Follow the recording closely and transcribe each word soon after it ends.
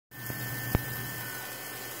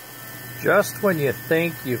Just when you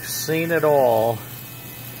think you've seen it all,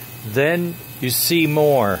 then you see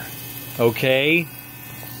more, okay?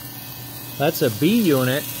 That's a B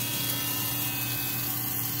unit,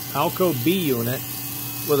 Alco B unit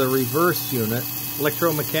with a reverse unit,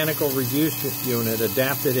 electromechanical reduce unit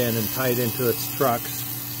adapted in and tied into its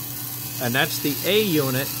trucks. And that's the A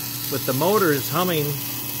unit with the motors humming.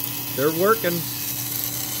 They're working.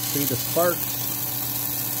 See the sparks.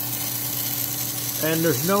 And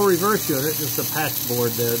there's no reverse unit, just a patch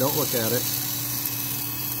board there. Don't look at it.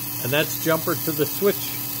 And that's jumper to the switch,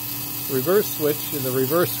 reverse switch. And the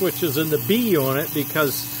reverse switch is in the B unit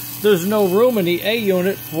because there's no room in the A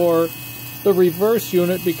unit for the reverse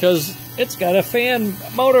unit because it's got a fan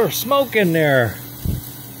motor smoke in there.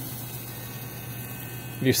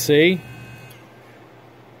 You see?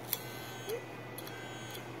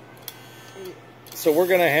 So we're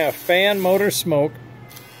going to have fan motor smoke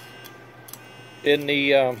in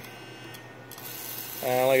the, I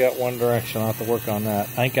only got one direction. I'll have to work on that.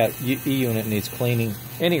 I think that E unit needs cleaning.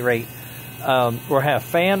 Any rate, we'll have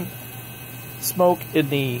fan smoke in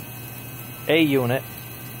the A unit.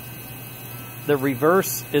 The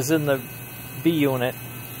reverse is in the B unit.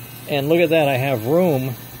 And look at that, I have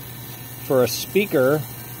room for a speaker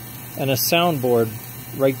and a soundboard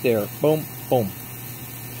right there. Boom, boom.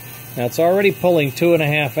 Now it's already pulling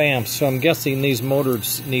 2.5 amps, so I'm guessing these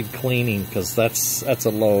motors need cleaning because that's a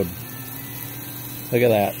load. Look at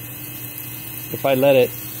that. If I let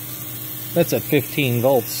it, that's at 15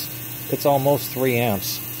 volts. It's almost 3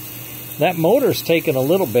 amps. That motor's taking a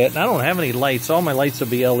little bit, and I don't have any lights. All my lights will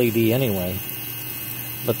be LED anyway.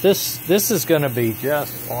 But this is going to be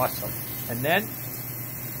just awesome. And then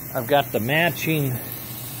I've got the matching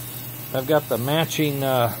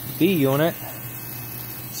B unit.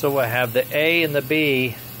 So I have the A and the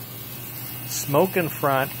B, smoke in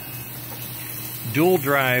front, dual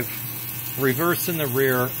drive, reverse in the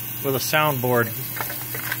rear with a soundboard.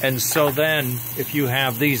 And so then if you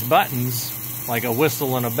have these buttons, like a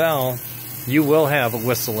whistle and a bell, you will have a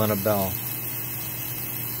whistle and a bell.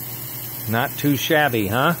 Not too shabby,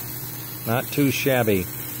 huh? Not too shabby.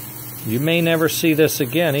 You may never see this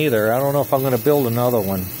again either. I don't know if I'm going to build another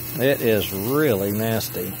one. It is really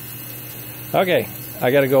nasty. Okay. I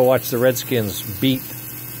gotta go watch the Redskins beat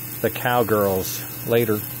the Cowgirls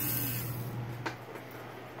later.